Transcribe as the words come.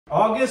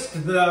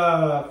August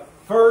the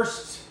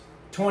 1st,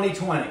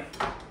 2020.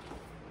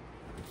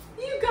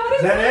 You got it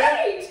Is that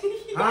right!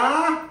 it?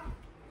 Huh?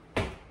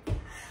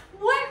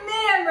 What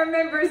man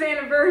remembers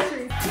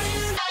anniversaries?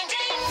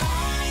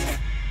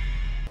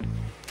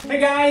 Hey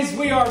guys,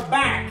 we are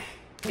back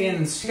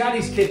in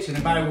Scotty's kitchen.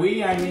 And by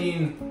we, I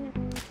mean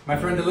my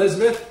friend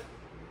Elizabeth.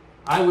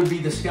 I would be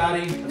the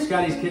Scotty of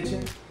Scotty's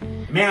kitchen.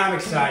 Man, I'm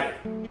excited.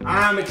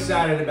 I'm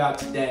excited about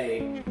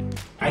today.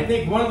 I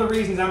think one of the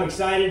reasons I'm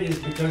excited is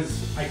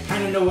because I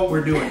kind of know what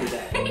we're doing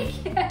today.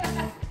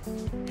 Yeah.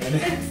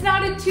 It's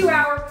not a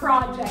 2-hour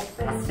project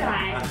this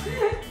time.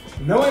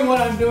 Knowing what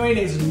I'm doing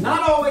is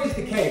not always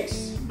the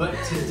case, but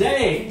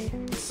today,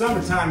 it's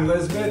summertime,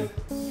 Elizabeth.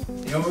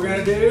 You know what we're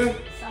gonna do?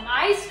 Some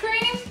ice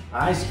cream?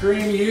 I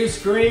scream, you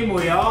scream,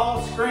 we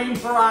all scream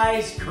for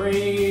ice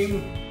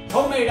cream.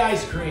 Homemade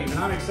ice cream, and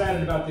I'm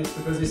excited about this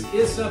because this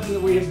is something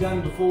that we have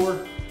done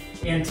before.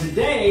 And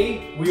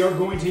today, we are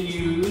going to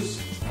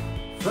use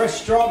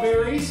fresh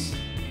strawberries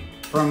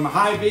from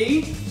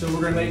Hy-Vee. So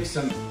we're gonna make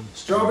some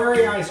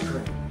strawberry ice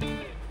cream.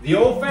 The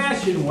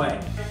old-fashioned way.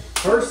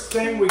 First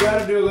thing we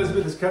gotta do,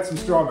 Elizabeth, is cut some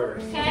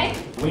strawberries. Okay.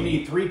 We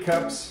need 3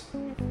 cups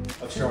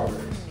of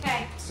strawberries.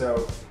 Okay.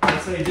 So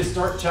let's say just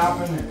start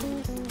chopping and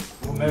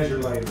we'll measure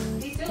later.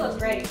 These do look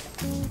great.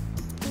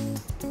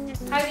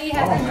 Hy-Vee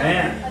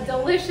has a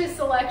delicious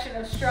selection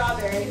of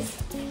strawberries.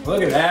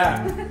 Look at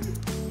that.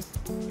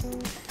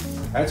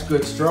 That's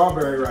good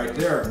strawberry right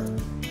there.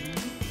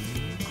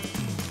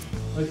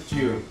 Look at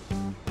you.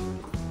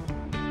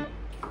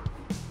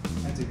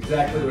 That's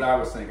exactly what I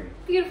was thinking.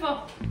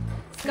 Beautiful.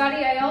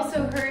 Scotty, I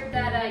also heard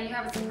that you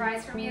have a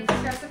surprise for me in this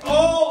recipe.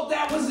 Oh,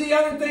 that was the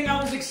other thing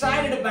I was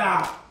excited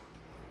about.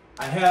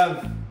 I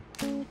have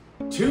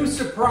 2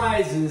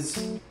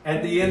 surprises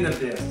at the end of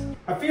this.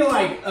 I feel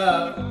like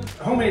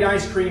homemade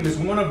ice cream is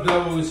one of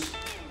those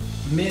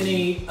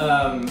many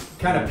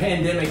kind of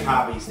pandemic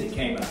hobbies that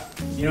came up.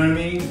 You know what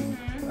I mean?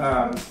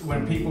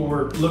 When people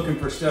were looking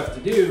for stuff to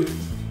do.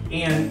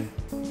 And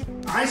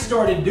I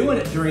started doing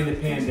it during the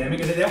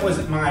pandemic, and that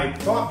wasn't my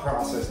thought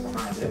process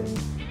behind it.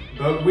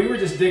 But we were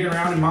just digging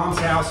around in Mom's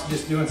house,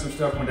 just doing some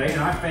stuff one day,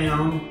 and I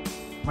found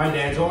my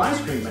dad's old ice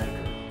cream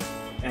maker.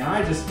 And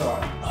I just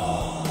thought,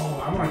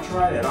 oh, I want to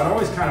try that. I'd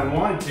always kind of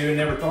wanted to and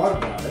never thought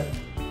about it.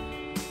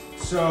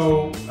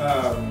 So,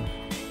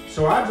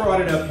 so I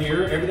brought it up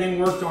here. Everything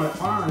worked on it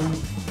fine.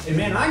 And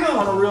man, I got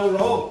on a real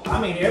roll. I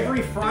mean,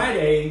 every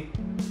Friday,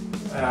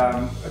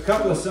 a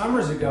couple of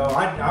summers ago,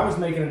 I was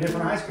making a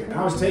different ice cream.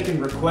 I was taking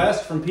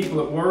requests from people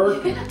at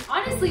work.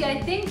 Honestly,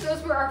 I think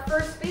those were our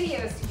first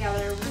videos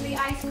together, were the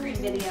ice cream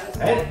videos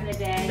back in the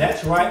day.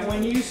 That's right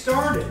when you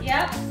started.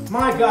 Yep.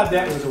 My God,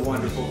 that was a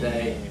wonderful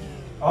day.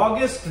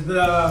 August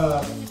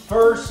the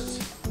 1st,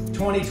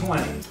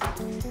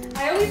 2020.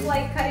 I always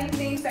like cutting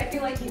things. I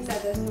feel like you've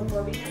said this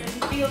before because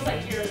it feels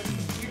like you're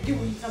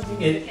doing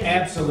something.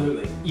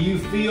 Absolutely. You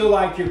feel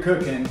like you're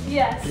cooking.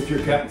 Yes. If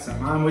you're cutting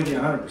something. I'm with you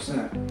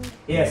 100%.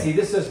 Yeah, see,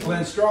 this says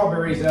blend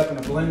strawberries up in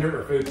a blender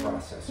or food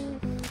processor.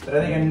 But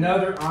I think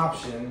another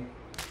option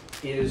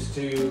is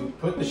to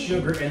put the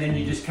sugar and then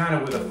you just kind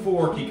of with a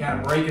fork, you kind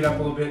of break it up a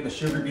little bit and the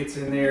sugar gets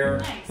in there.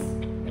 Nice.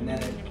 And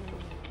then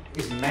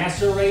is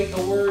macerate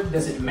a word?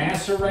 Does it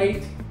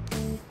macerate?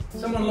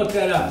 Someone look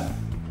that up.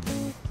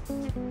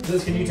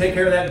 Liz, can you take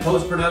care of that in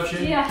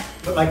post-production? Yeah.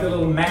 Put like a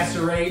little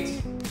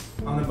macerate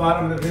on the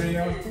bottom of the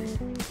video.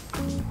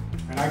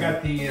 And I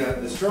got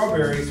the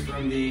strawberries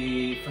from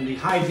the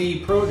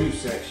Hy-Vee produce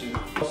section.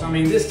 So I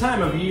mean, this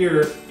time of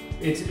year,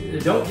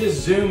 don't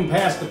just zoom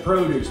past the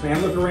produce,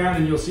 man. Look around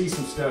and you'll see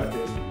some stuff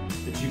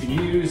that you can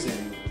use,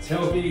 and it's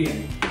healthy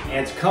and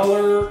adds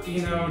color,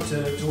 you know,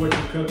 to what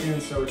you're cooking.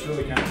 So it's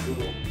really kind of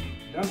cool.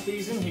 Dump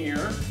these in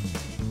here.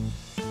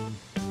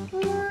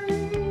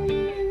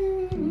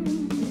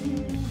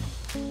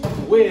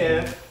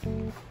 With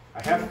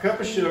a ½ cup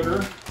of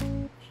sugar.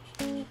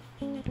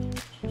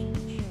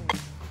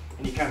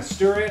 And you kind of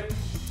stir it.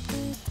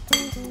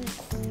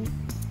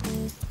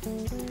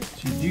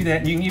 So you do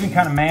that, and you can even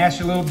kind of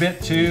mash a little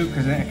bit too,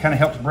 because it kind of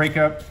helps break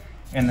up,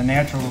 and the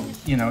natural,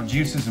 you know,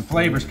 juices and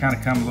flavors kind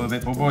of come a little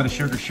bit, but boy, the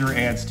sugar sure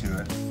adds to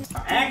it.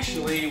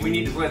 Actually, we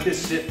need to let this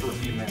sit for a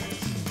few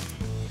minutes,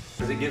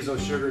 because it gives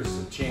those sugars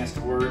a chance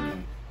to work.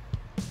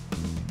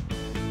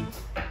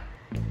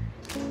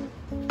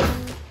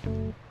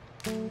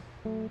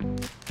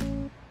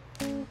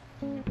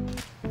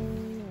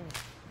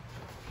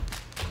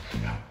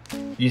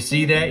 You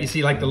see that? You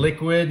see like the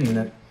liquid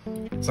and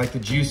it's like the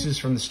juices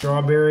from the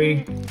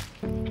strawberry.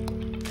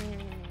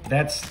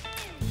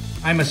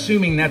 I'm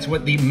assuming that's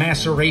what the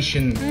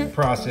maceration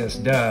process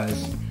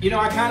does. You know,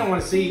 I kind of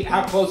want to see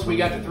how close we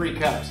got to 3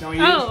 cups. Don't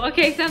you? Oh,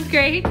 okay, sounds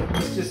great.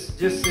 Let's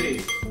just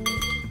see.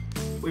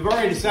 We've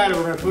already decided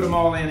we're going to put them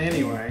all in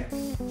anyway.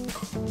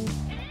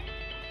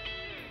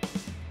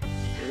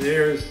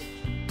 There's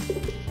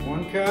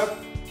 1 cup.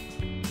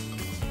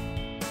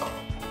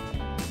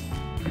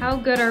 How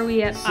good are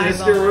we at eyeballing?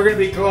 Sister, we're gonna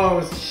be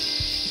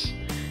close.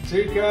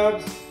 2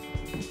 cups.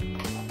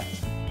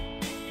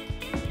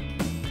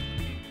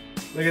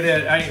 Look at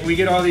that. We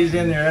get all these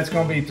in there. That's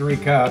going to be 3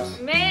 cups.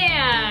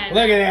 Man.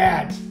 Look at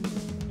that.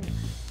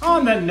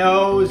 On the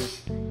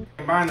nose.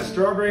 Combine the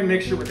strawberry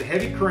mixture with the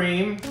heavy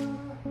cream.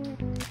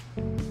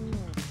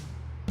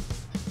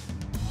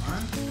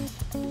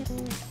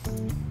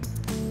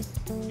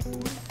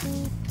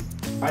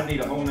 I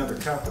need a whole nother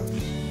cup of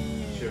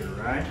sugar,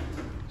 right?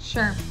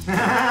 Sure.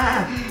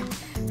 That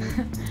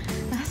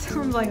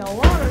sounds like a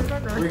lot of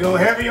sugar. We go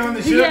heavy on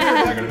the sugar? Yeah.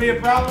 Is that going to be a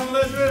problem,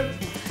 Elizabeth?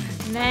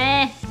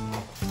 Nah.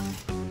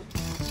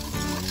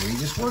 We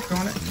just work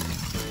on it.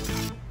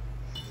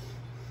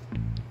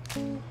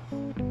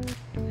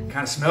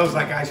 Kind of smells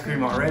like ice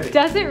cream already.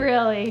 Does it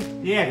really?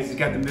 Yeah, because it's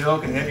got the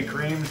milk and heavy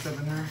cream and stuff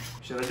in there.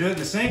 Should I do it in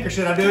the sink or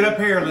should I do it up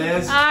here,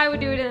 Liz? I would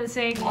do it in the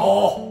sink.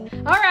 Oh!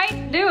 All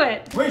right, do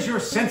it. Where's your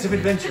sense of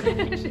adventure?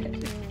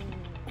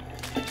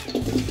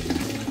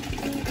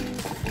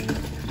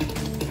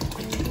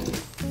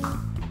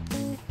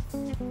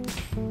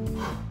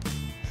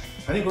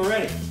 I think we're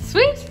ready.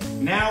 Sweet.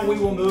 Now we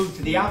will move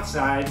to the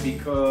outside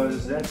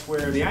because that's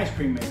where the ice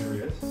cream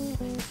maker is.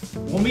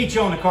 We'll meet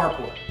you on the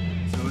carport.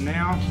 So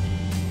now,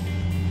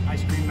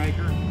 ice cream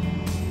maker,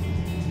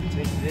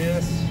 take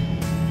this.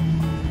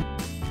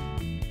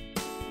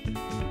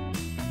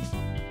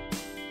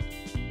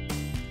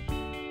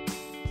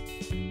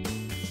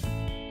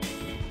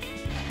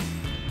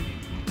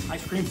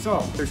 Ice cream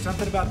salt. There's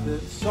something about the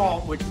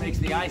salt which makes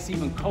the ice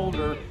even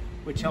colder,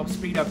 which helps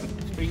speed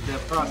the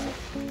process.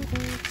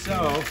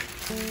 So,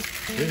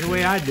 here's the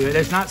way I do it.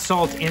 There's not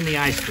salt in the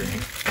ice cream.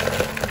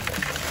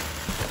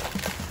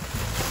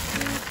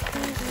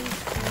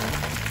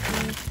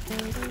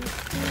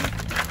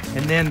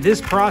 And then this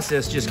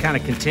process just kind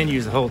of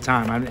continues the whole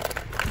time.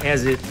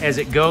 As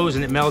it goes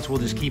and it melts, we'll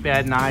just keep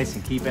adding ice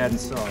and keep adding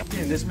salt.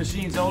 And this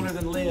machine's older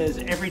than Liz.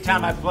 Every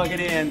time I plug it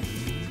in,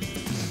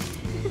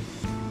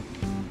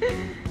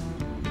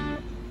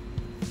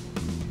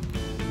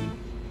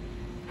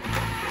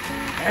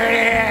 there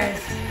it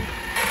is.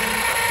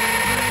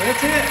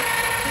 That's it.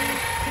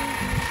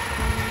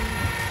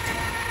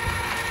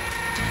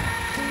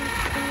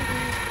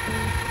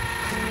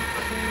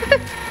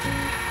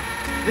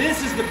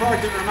 This is the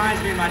part that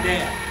reminds me of my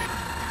dad.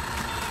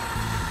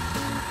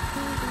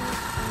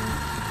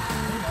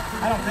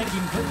 I don't think you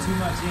can put too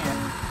much in.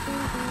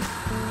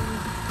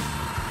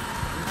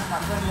 My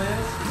friend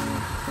Liz.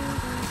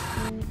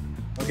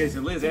 Okay, so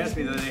Liz asked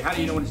me the other day, how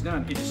do you know when it's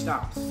done? It just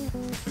stops.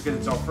 Because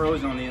it's all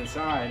frozen on the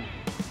inside.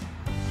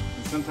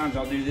 And sometimes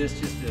I'll do this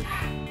just to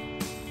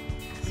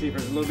see if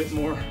there's a little bit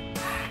more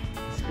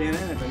spin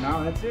in it, but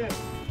no, that's it.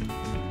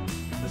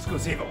 Let's go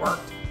see if it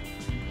worked.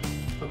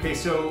 Okay,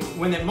 so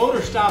when the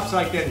motor stops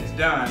like that, it's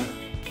done.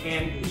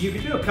 And you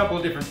can do a couple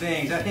of different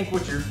things. I think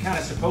what you're kind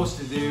of supposed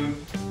to do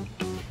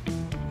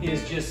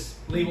is just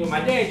leave what my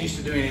dad used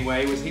to do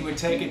anyway, was he would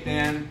take it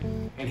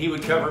then and he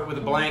would cover it with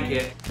a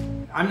blanket.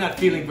 I'm not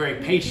feeling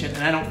very patient,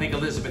 and I don't think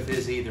Elizabeth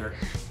is either.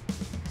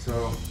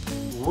 So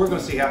we're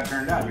gonna see how it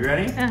turned out. You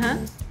ready? Uh-huh.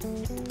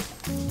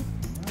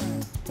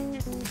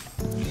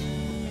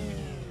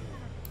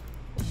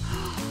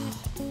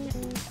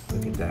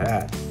 Look at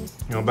that.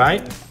 You want a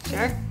bite?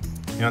 Sure.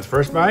 You want the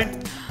first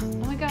bite? Oh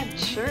my God,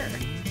 sure.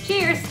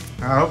 Cheers.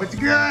 I hope it's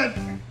good.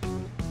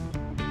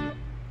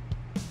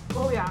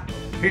 Oh yeah.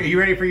 Here, you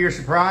ready for your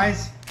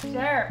surprise?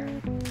 Sure.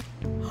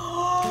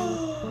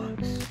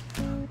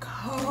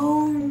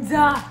 Cones.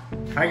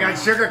 I got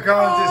sugar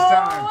cones this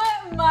time.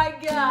 Oh my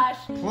gosh.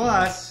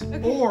 Plus,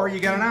 or you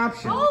got an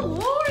option. Oh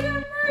Lord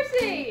have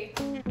mercy.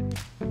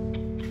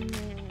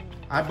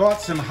 I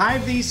bought some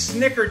Hy-Vee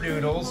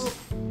snickerdoodles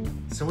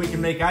so we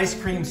can make ice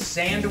cream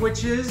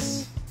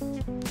sandwiches.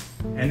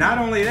 And not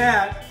only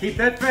that, keep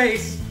that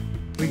face,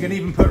 we can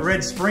even put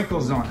red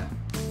sprinkles on it.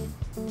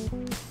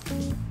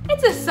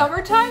 It's a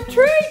summertime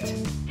treat.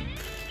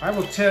 I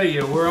will tell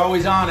you, we're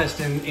always honest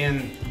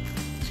in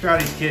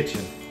Scotty's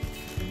kitchen.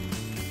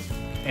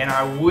 And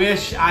I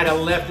wish I'd have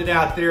left it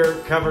out there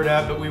covered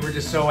up, but we were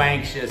just so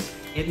anxious.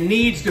 It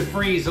needs to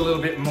freeze a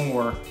little bit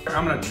more.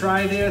 I'm gonna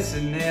try this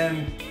and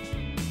then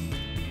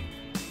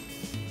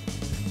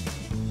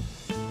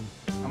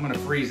I'm gonna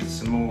freeze it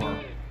some more.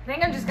 I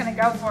think I'm just gonna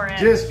go for it.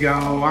 Just go.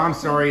 I'm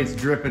sorry it's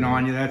dripping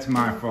on you. That's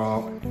my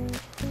fault.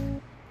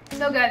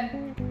 So good.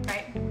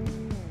 Right.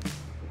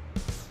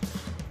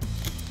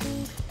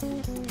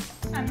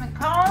 And the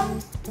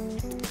cone,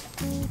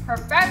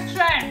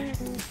 perfection.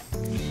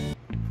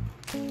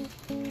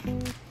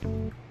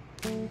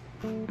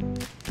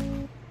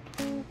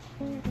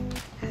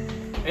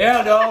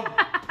 Yeah, dog.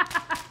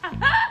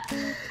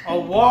 A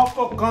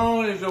waffle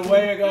cone is the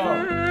way to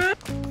go.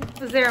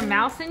 Was there a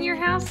mouse in your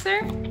house,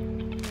 sir?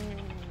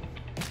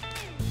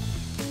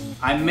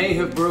 I may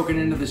have broken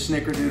into the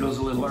snickerdoodles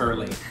a little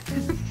early.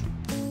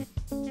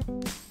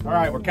 All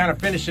right, we're kind of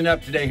finishing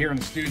up today here in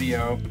the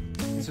studio.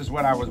 This is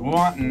what I was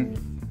wanting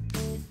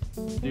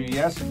to do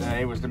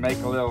yesterday, was to make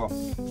a little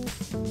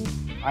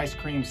ice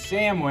cream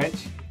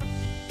sandwich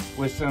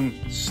with some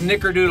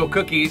snickerdoodle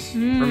cookies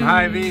from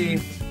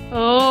Hy-Vee.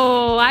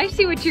 Oh, I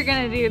see what you're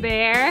gonna do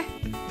there.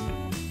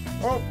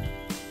 Oh.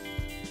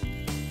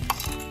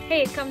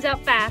 Hey, it comes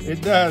out fast.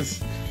 It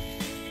does.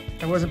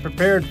 I wasn't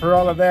prepared for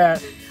all of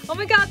that. Oh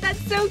my God,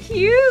 that's so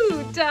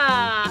cute.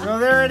 So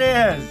there it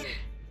is.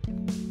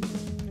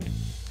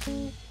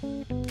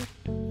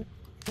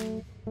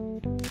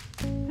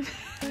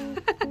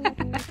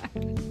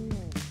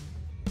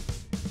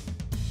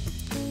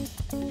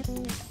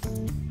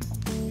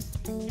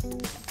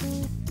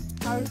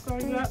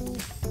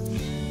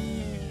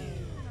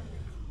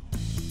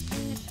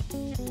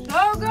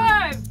 So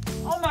good.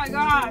 Oh my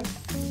God.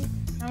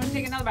 I'm gonna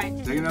take another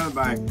bite. Take another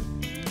bite.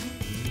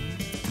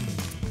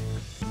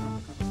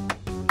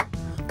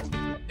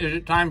 Is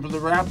it time for the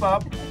wrap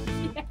up?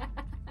 Yeah.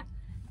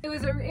 It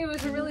was a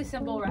really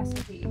simple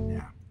recipe.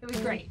 Yeah. It was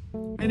great.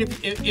 And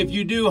if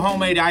you do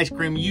homemade ice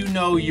cream, you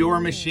know your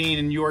machine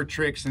and your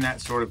tricks and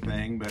that sort of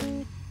thing.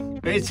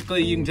 But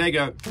basically, you can take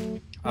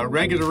a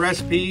regular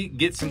recipe,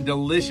 get some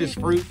delicious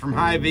fruit from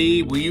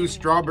Hy-Vee. We use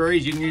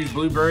strawberries. You can use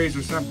blueberries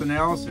or something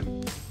else,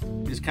 and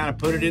just kind of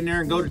put it in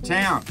there and go to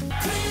town.